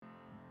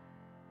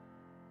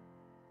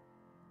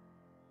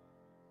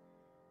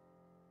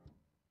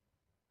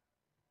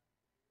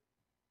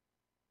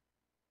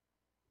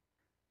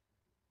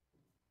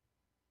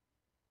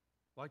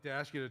I'd like to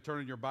ask you to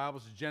turn in your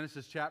Bibles to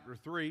Genesis chapter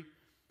 3.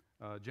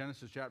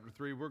 Genesis chapter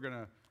 3, we're going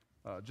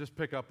to just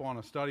pick up on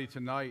a study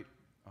tonight.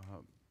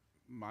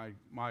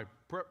 My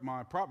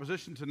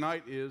proposition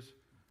tonight is,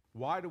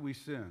 why do we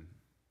sin?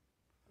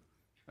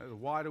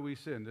 Why do we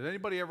sin? Did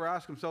anybody ever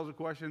ask themselves a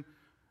question?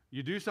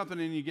 You do something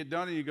and you get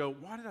done and you go,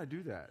 why did I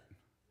do that?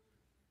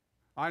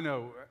 I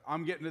know,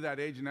 I'm getting to that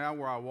age now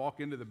where I walk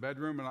into the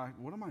bedroom and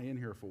what am I in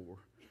here for?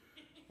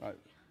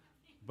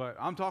 But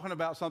I'm talking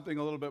about something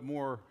a little bit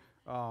more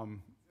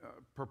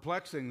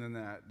perplexing than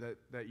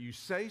that you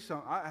say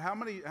something. How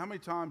many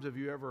times have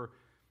you ever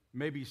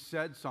maybe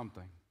said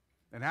something,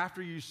 and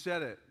after you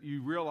said it,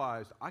 you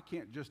realized, I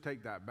can't just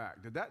take that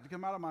back. Did that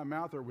come out of my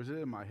mouth or was it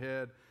in my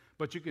head?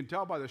 But you can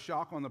tell by the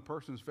shock on the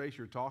person's face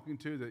you're talking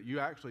to that you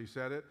actually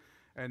said it,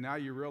 and now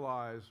you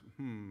realize,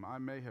 I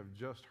may have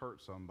just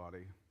hurt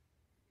somebody.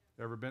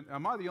 Ever been?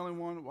 Am I the only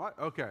one? What?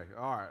 Okay,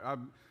 all right.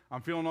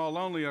 I'm feeling all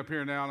lonely up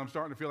here now, and I'm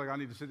starting to feel like I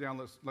need to sit down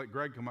and let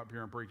Greg come up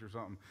here and preach or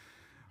something.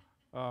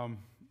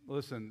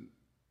 Listen,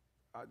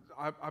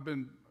 I've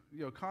been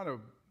kind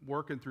of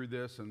working through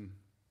this, and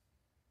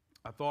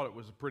I thought it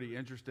was pretty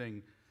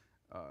interesting.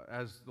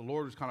 As the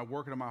Lord was kind of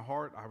working in my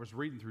heart, I was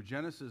reading through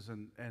Genesis,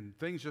 and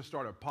things just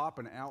started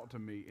popping out to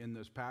me in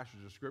this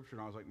passage of Scripture,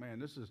 and I was like, man,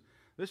 this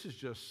is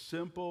just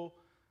simple,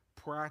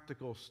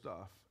 practical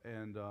stuff,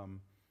 and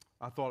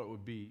I thought it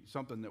would be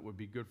something that would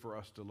be good for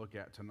us to look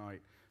at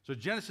tonight. So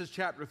Genesis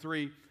chapter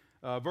 3,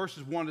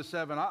 verses 1 to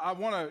 7. I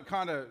want to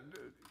kind of,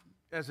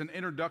 as an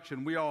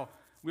introduction, we all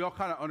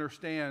kind of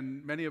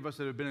understand, many of us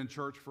that have been in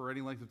church for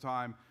any length of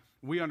time,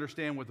 we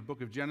understand what the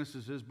book of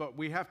Genesis is, but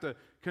we have to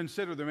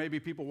consider there may be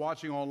people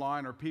watching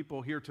online or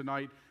people here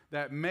tonight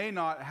that may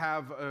not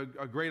have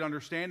a great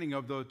understanding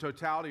of the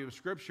totality of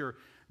Scripture.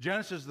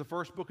 Genesis is the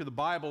first book of the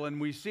Bible, and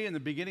we see in the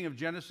beginning of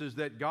Genesis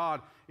that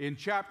God, in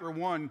chapter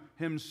 1,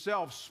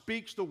 himself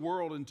speaks the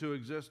world into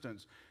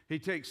existence. He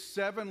takes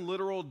 7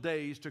 literal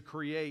days to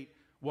create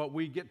what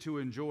we get to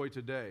enjoy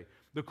today.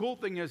 The cool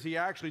thing is he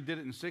actually did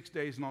it in 6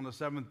 days, and on the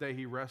 7th day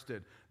he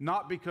rested.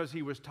 Not because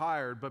he was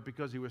tired, but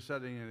because he was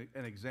setting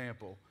an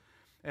example.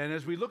 And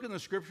as we look in the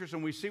Scriptures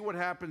and we see what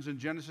happens in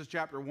Genesis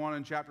chapter 1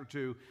 and chapter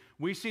 2,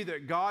 we see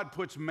that God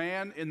puts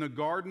man in the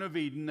Garden of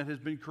Eden that has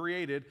been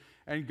created,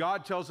 and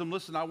God tells him,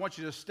 listen, I want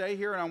you to stay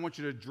here, and I want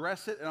you to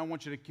dress it, and I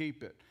want you to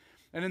keep it.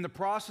 And in the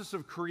process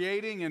of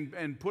creating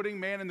and putting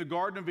man in the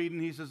Garden of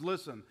Eden, he says,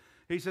 listen,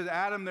 he says,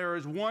 Adam, there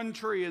is one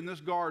tree in this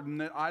garden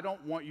that I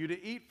don't want you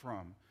to eat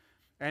from,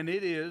 and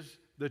it is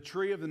the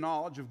tree of the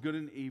knowledge of good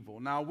and evil.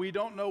 Now, we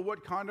don't know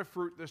what kind of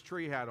fruit this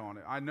tree had on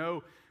it. I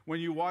know when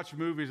you watch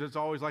movies, it's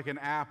always like an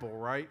apple,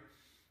 right?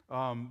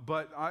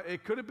 But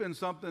it could have been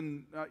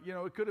something,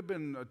 it could have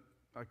been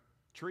a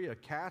tree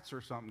of cats or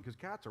something, because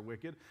cats are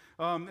wicked.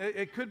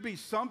 It could be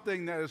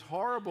something that is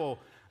horrible,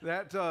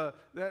 that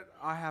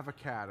I have a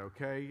cat,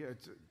 okay?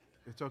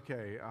 It's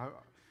okay.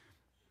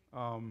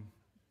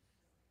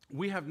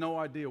 We have no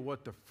idea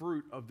what the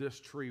fruit of this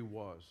tree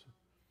was.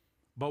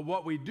 But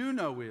what we do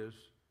know is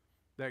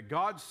that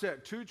God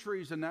set 2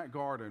 trees in that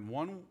garden.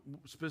 One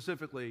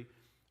specifically,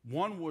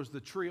 one was the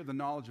tree of the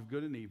knowledge of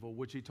good and evil,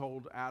 which he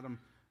told Adam,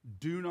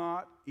 do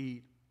not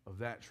eat of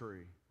that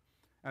tree.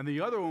 And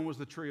the other one was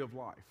the tree of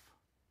life.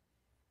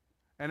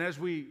 And as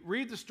we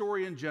read the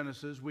story in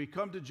Genesis, we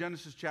come to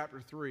Genesis chapter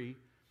 3,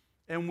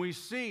 and we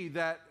see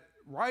that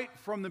right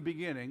from the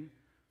beginning,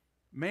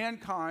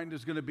 mankind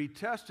is going to be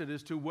tested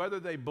as to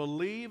whether they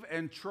believe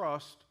and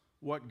trust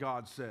what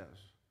God says.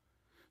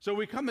 So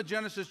we come to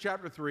Genesis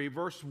chapter 3,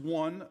 verse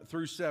 1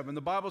 through 7.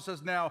 The Bible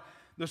says, now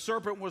the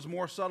serpent was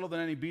more subtle than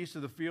any beast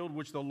of the field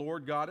which the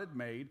Lord God had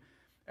made.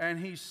 And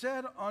he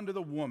said unto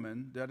the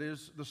woman, that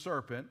is the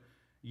serpent,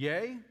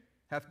 yea,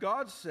 hath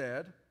God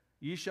said,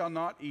 ye shall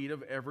not eat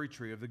of every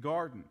tree of the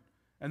garden.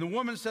 And the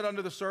woman said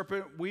unto the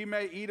serpent, we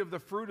may eat of the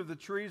fruit of the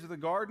trees of the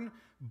garden,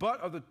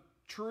 but of the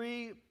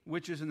tree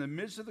which is in the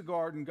midst of the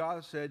garden,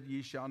 God said,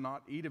 ye shall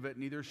not eat of it,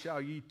 neither shall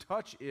ye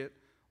touch it,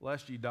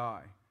 lest ye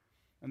die.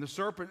 And the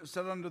serpent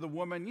said unto the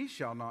woman, ye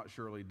shall not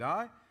surely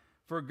die,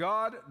 for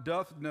God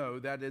doth know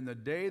that in the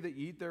day that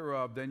ye eat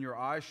thereof, then your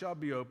eyes shall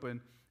be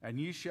opened, and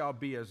ye shall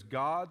be as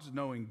gods,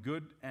 knowing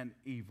good and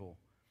evil.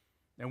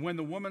 And when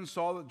the woman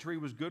saw that the tree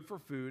was good for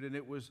food, and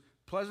it was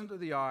pleasant to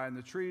the eye, and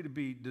the tree to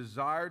be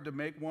desired to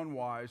make one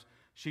wise,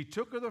 she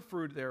took of the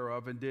fruit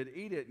thereof, and did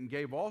eat it, and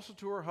gave also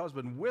to her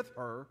husband with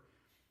her,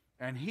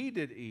 and he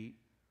did eat.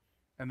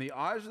 And the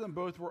eyes of them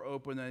both were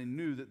open, and they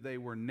knew that they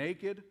were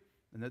naked,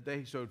 and that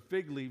they sewed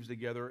fig leaves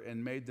together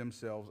and made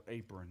themselves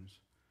aprons.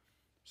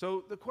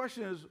 So the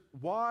question is,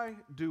 why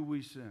do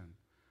we sin?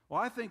 Well,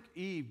 I think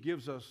Eve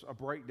gives us a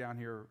breakdown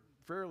here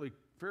fairly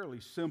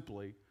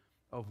simply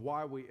of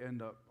why we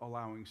end up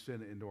allowing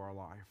sin into our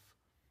life.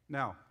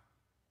 Now,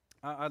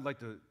 I'd like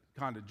to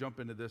kind of jump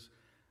into this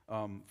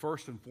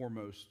first and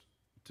foremost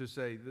to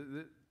say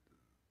that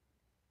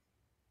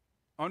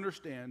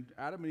understand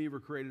Adam and Eve were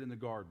created in the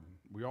garden.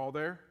 We all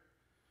there?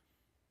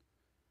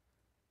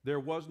 There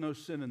was no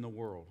sin in the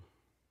world.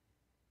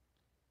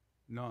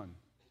 None.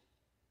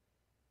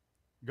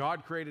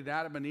 God created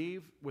Adam and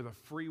Eve with a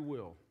free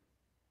will.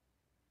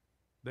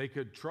 They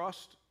could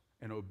trust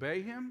and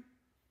obey him,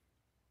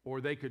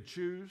 or they could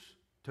choose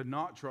to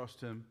not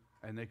trust him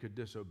and they could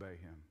disobey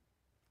him.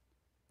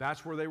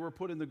 That's where they were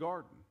put in the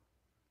garden.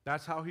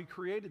 That's how he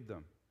created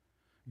them.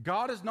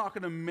 God is not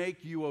going to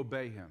make you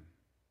obey him.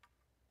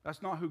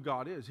 That's not who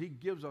God is. He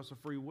gives us a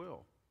free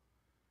will.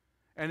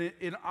 And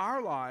in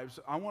our lives,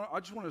 I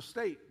just want to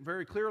state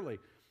very clearly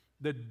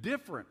the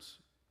difference.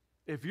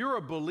 If you're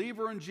a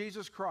believer in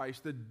Jesus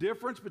Christ, the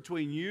difference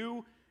between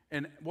you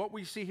and what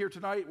we see here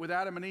tonight with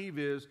Adam and Eve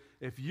is,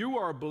 if you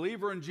are a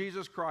believer in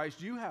Jesus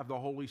Christ, you have the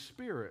Holy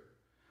Spirit.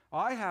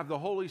 I have the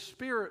Holy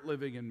Spirit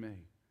living in me.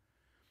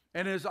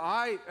 And as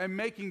I am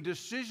making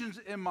decisions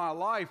in my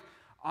life,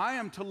 I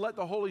am to let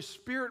the Holy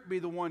Spirit be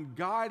the one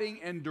guiding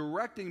and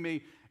directing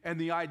me. And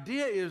the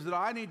idea is that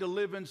I need to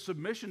live in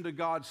submission to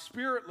God's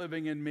Spirit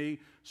living in me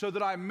so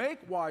that I make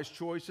wise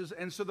choices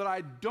and so that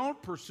I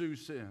don't pursue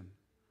sin.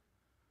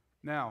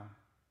 Now,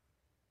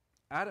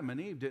 Adam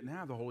and Eve didn't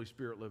have the Holy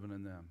Spirit living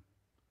in them.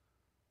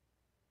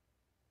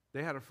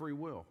 They had a free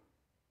will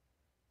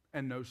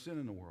and no sin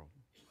in the world.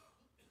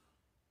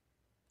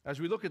 As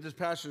we look at this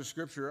passage of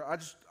Scripture,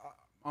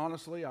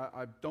 honestly,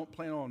 I don't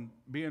plan on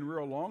being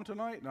real long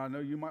tonight, and I know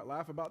you might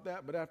laugh about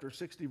that, but after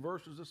 60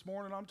 verses this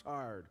morning, I'm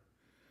tired.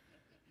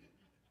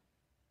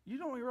 You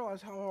don't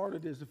realize how hard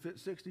it is to fit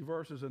 60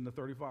 verses into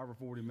 35 or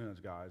 40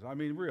 minutes, guys. I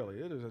mean, really,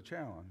 it is a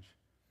challenge.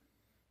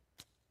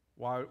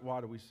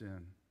 Why do we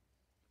sin?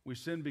 We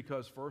sin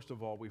because, first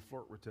of all, we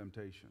flirt with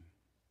temptation.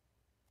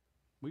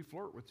 We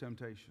flirt with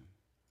temptation.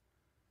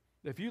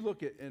 If you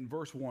look at in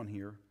verse 1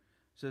 here,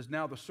 it says,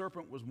 "Now the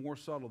serpent was more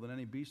subtle than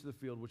any beast of the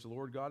field which the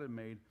Lord God had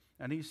made.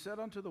 And he said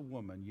unto the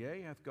woman,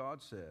 Yea, hath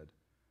God said,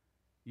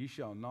 Ye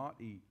shall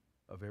not eat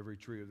of every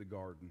tree of the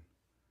garden."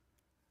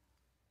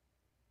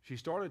 She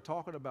started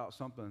talking about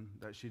something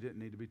that she didn't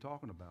need to be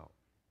talking about.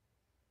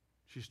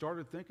 She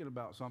started thinking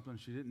about something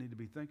she didn't need to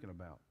be thinking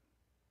about.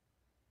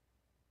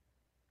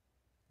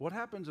 What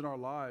happens in our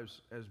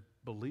lives as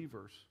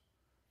believers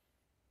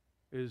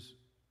is,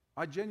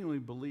 I genuinely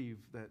believe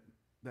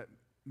that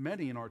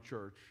many in our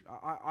church,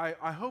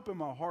 I hope in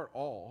my heart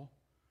all,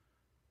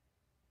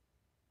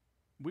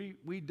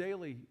 we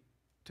daily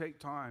take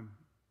time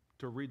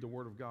to read the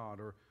Word of God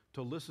or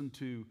to listen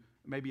to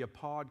maybe a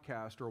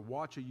podcast or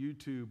watch a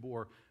YouTube,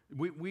 or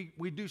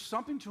we do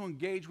something to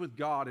engage with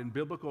God in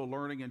biblical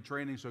learning and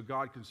training so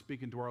God can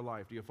speak into our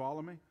life. Do you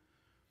follow me?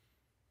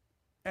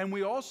 And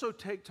we also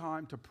take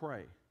time to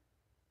pray.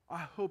 I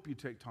hope you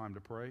take time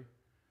to pray.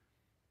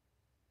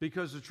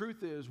 Because the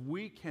truth is,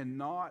 we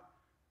cannot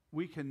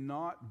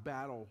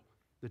battle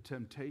the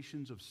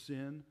temptations of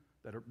sin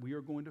that we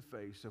are going to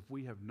face if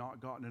we have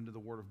not gotten into the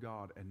Word of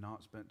God and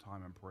not spent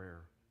time in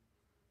prayer.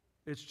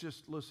 It's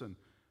just, listen,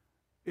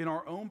 in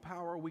our own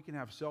power, we can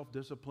have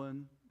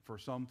self-discipline for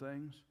some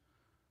things.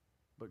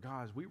 But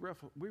guys, we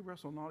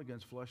wrestle not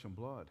against flesh and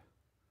blood.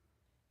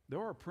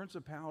 There are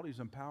principalities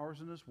and powers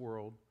in this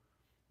world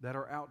that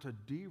are out to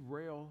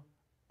derail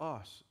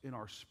us in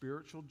our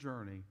spiritual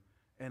journey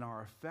and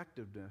our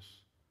effectiveness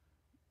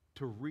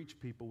to reach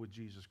people with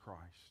Jesus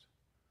Christ.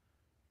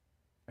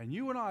 And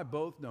you and I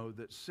both know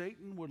that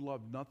Satan would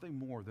love nothing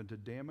more than to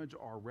damage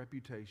our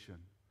reputation,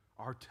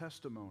 our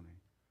testimony,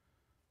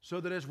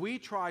 so that as we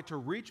try to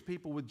reach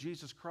people with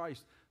Jesus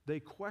Christ, they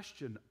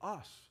question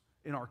us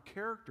in our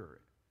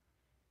character.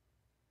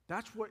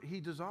 That's what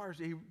he desires.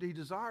 He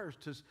desires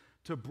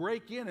to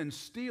break in and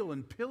steal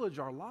and pillage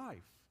our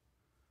life.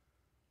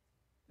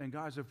 And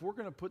guys, if we're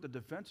going to put the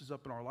defenses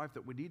up in our life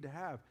that we need to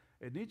have,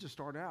 it needs to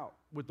start out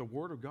with the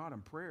Word of God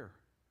and prayer.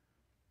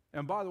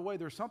 And by the way,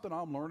 there's something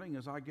I'm learning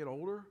as I get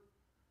older.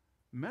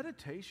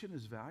 Meditation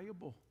is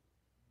valuable.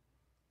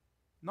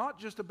 Not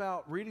just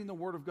about reading the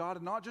Word of God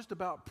and not just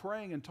about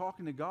praying and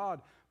talking to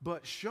God,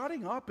 but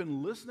shutting up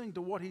and listening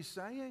to what He's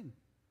saying.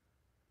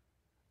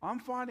 I'm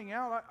finding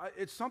out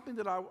it's something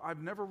that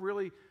I've never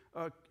really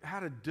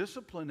had a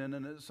discipline in,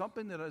 and it's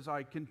something that as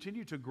I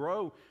continue to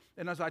grow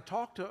and as I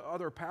talk to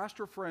other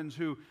pastor friends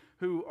who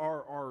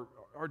are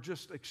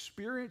just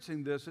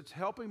experiencing this, it's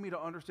helping me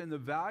to understand the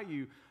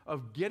value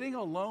of getting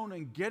alone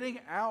and getting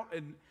out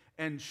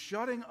and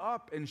shutting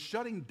up and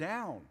shutting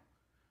down.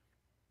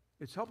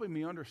 It's helping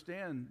me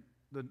understand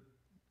the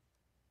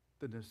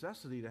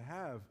necessity to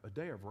have a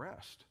day of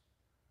rest.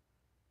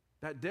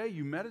 That day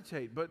you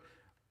meditate, but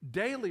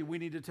daily we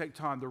need to take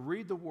time to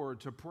read the Word,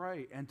 to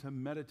pray, and to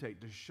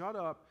meditate, to shut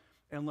up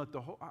and let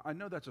the whole, I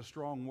know that's a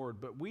strong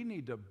word, but we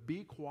need to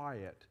be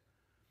quiet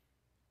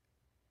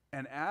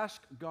and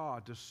ask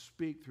God to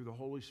speak through the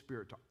Holy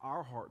Spirit to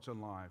our hearts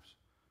and lives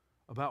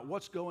about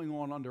what's going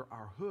on under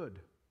our hood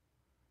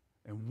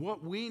and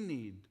what we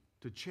need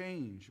to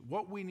change,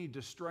 what we need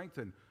to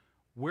strengthen,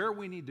 where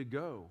we need to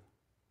go,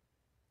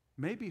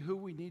 maybe who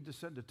we need to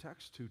send a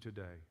text to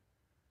today,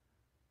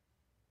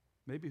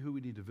 maybe who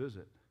we need to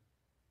visit,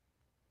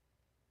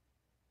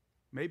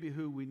 maybe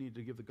who we need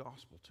to give the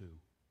gospel to.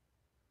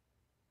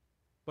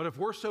 But if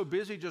we're so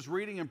busy just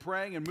reading and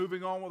praying and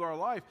moving on with our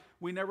life,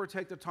 we never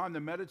take the time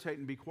to meditate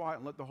and be quiet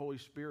and let the Holy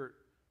Spirit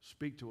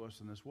speak to us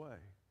in this way.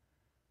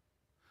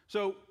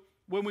 So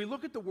when we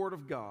look at the Word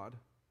of God,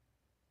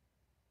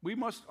 we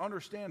must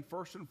understand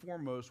first and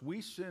foremost,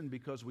 we sin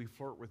because we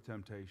flirt with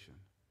temptation.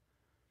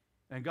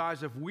 And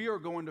guys, if we are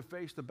going to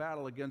face the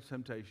battle against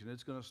temptation,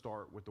 it's going to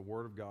start with the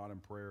Word of God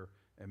and prayer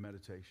and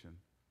meditation.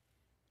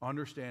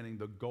 Understanding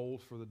the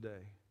goals for the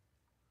day.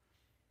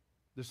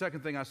 The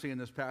second thing I see in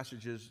this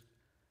passage is,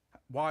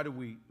 why do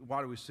we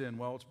sin?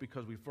 Well, it's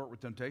because we flirt with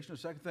temptation. The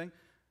second thing,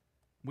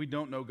 we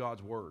don't know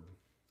God's Word.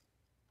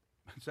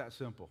 It's that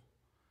simple.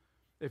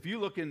 If you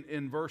look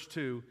in verse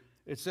 2,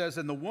 it says,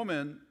 "And the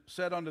woman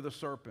said unto the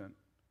serpent,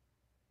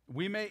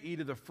 We may eat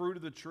of the fruit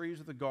of the trees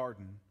of the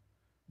garden,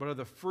 but of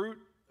the fruit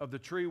of the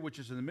tree which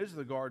is in the midst of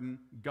the garden,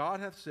 God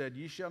hath said,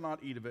 Ye shall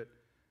not eat of it,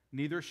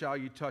 neither shall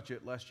ye touch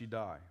it, lest ye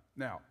die."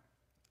 Now,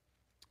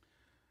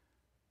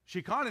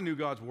 she kind of knew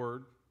God's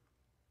Word,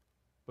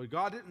 but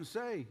God didn't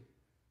say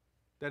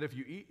that if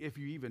you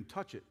even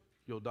touch it,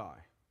 you'll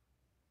die.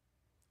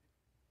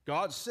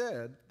 God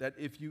said that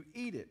if you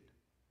eat it.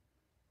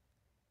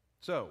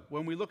 So,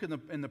 when we look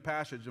in the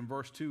passage in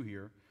verse 2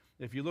 here,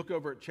 if you look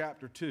over at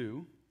chapter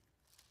 2,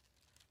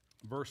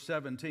 verse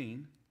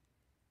 17,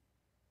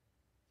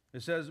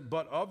 it says,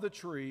 "But of the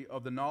tree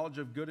of the knowledge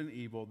of good and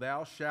evil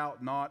thou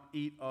shalt not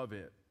eat of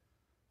it,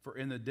 for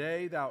in the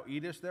day thou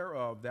eatest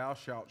thereof thou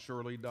shalt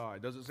surely die."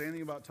 Does it say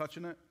anything about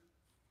touching it?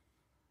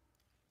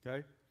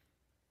 Okay.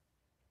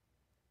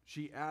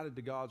 She added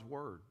to God's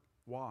Word.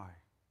 Why?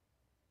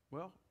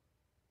 Well,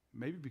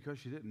 maybe because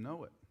she didn't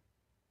know it.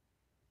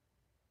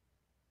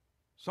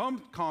 Some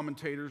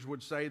commentators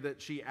would say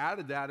that she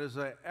added that as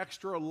an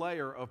extra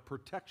layer of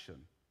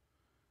protection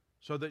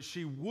so that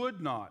she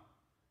would not,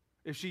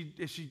 if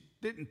she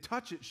didn't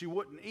touch it, she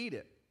wouldn't eat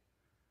it.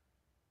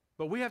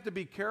 But we have to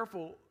be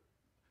careful.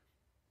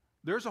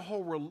 There's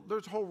whole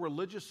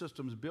religious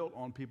systems built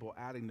on people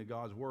adding to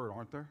God's Word,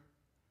 aren't there?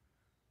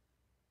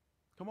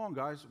 Come on,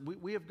 guys.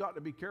 We have got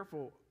to be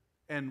careful,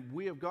 and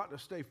we have got to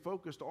stay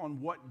focused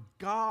on what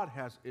God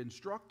has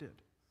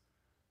instructed.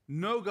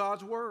 Know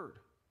God's Word.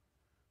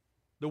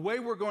 The way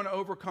we're going to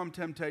overcome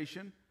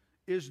temptation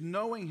is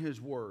knowing His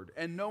Word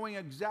and knowing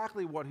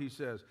exactly what He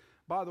says.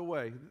 By the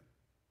way,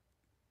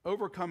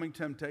 overcoming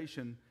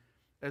temptation,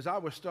 as I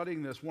was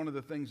studying this, one of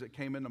the things that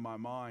came into my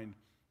mind,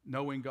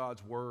 knowing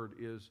God's Word,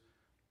 is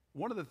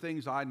one of the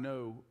things I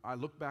know, I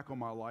look back on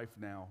my life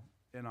now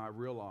and I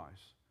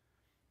realize,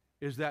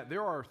 is that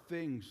there are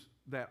things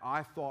that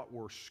I thought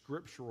were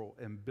scriptural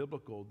and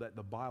biblical that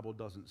the Bible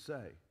doesn't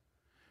say.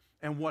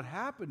 And what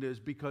happened is,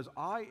 because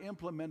I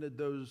implemented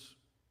those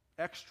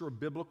extra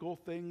biblical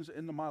things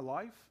into my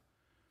life,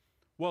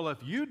 well,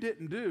 if you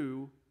didn't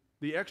do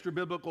the extra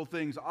biblical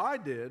things I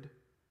did,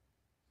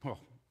 well,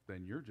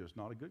 then you're just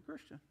not a good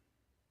Christian.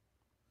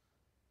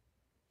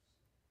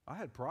 I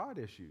had pride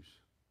issues.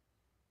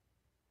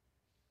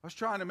 I was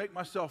trying to make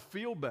myself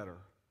feel better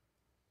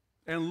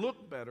and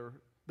look better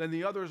than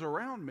the others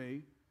around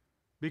me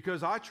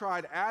because I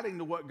tried adding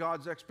to what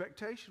God's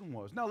expectation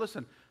was. Now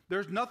listen,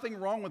 there's nothing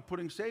wrong with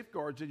putting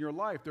safeguards in your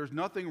life. There's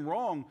nothing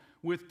wrong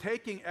with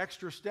taking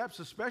extra steps,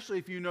 especially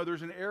if you know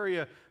there's an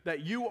area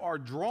that you are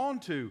drawn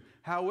to.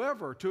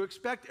 However, to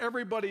expect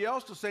everybody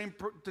else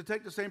to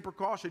take the same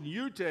precaution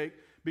you take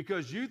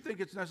because you think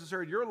it's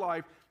necessary in your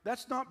life,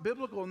 that's not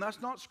biblical and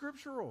that's not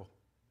scriptural.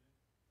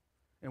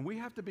 And we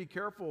have to be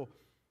careful.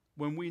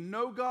 When we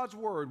know God's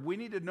Word, we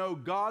need to know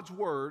God's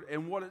Word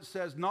and what it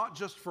says, not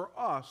just for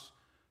us,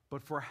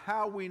 but for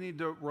how we need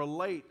to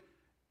relate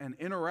and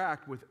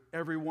interact with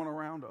everyone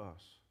around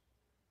us.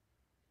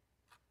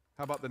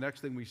 How about the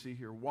next thing we see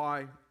here?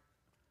 Why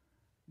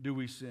do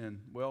we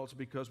sin? Well, it's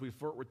because we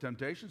flirt with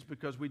temptations,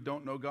 because we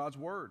don't know God's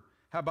Word.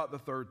 How about the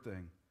third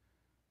thing?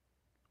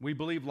 We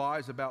believe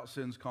lies about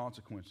sin's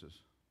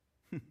consequences.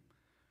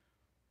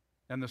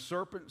 "And the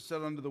serpent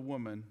said unto the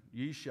woman,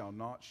 Ye shall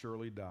not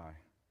surely die."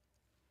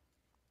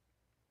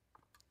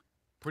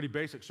 Pretty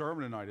basic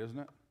sermon tonight, isn't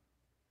it?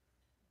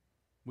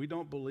 We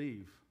don't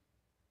believe,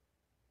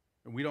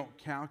 and we don't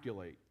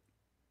calculate.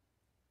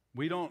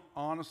 We don't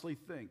honestly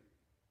think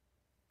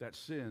that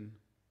sin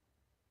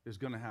is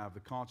going to have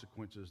the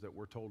consequences that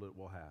we're told it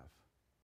will have.